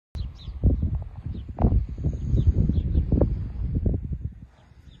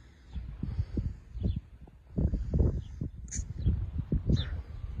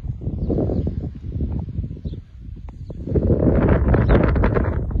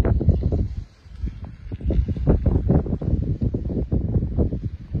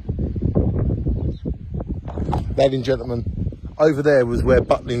ladies and gentlemen, over there was where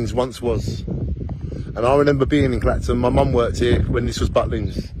Butlins once was. And I remember being in Clacton. My mum worked here when this was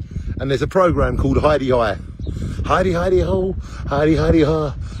Butlins. And there's a programme called Heidi High. Heidi, Heidi ho, Heidi, Heidi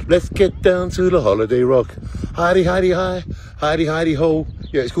ha. Let's get down to the holiday rock. Heidi, Heidi high, Heidi, Heidi ho.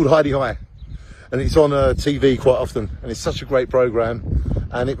 Yeah, it's called Heidi High. And it's on TV quite often. And it's such a great programme.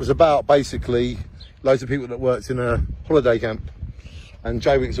 And it was about basically loads of people that worked in a holiday camp. And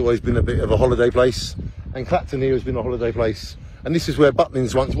Jaywick's always been a bit of a holiday place. And Clacton here has been a holiday place. And this is where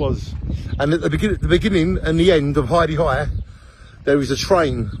Butlins once was. And at the beginning and the end of Heidi High, there is a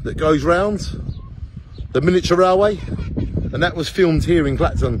train that goes round, the miniature railway, and that was filmed here in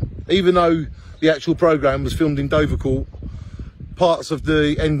Clacton. Even though the actual programme was filmed in Dovercourt, parts of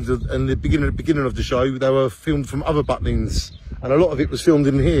the end and the beginning of the show, they were filmed from other Butlins. And a lot of it was filmed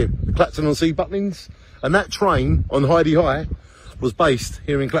in here, the Clacton On Sea Butlins. And that train on Heidi High was based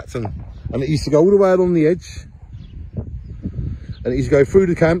here in Clacton. And it used to go all the way along the edge. And it used to go through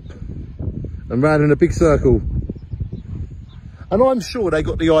the camp and round in a big circle. And I'm sure they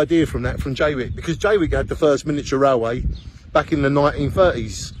got the idea from that from Jaywick, because Jaywick had the first miniature railway back in the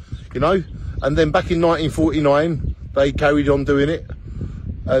 1930s, you know. And then back in 1949, they carried on doing it.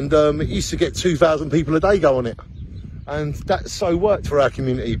 And it used to get 2,000 people a day go on it. And that so worked for our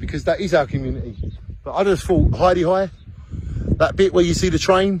community, because that is our community. But I just thought Heidi High, that bit where you see the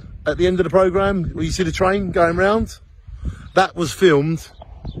train at the end of the programme, where you see the train going round, that was filmed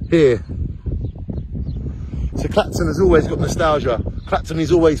here. So Clacton has always got nostalgia. Clacton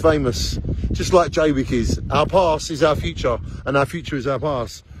is always famous, just like Jaywick is. Our past is our future, and our future is our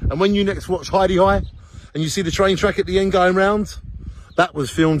past. And when you next watch Heidi High, and you see the train track at the end going round, that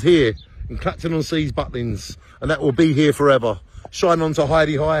was filmed here in Clacton On Sea's Butlins, and that will be here forever. Shine on to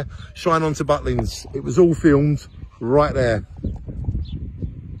Heidi High, shine on to Butlins. It was all filmed right there.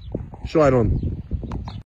 Shine on.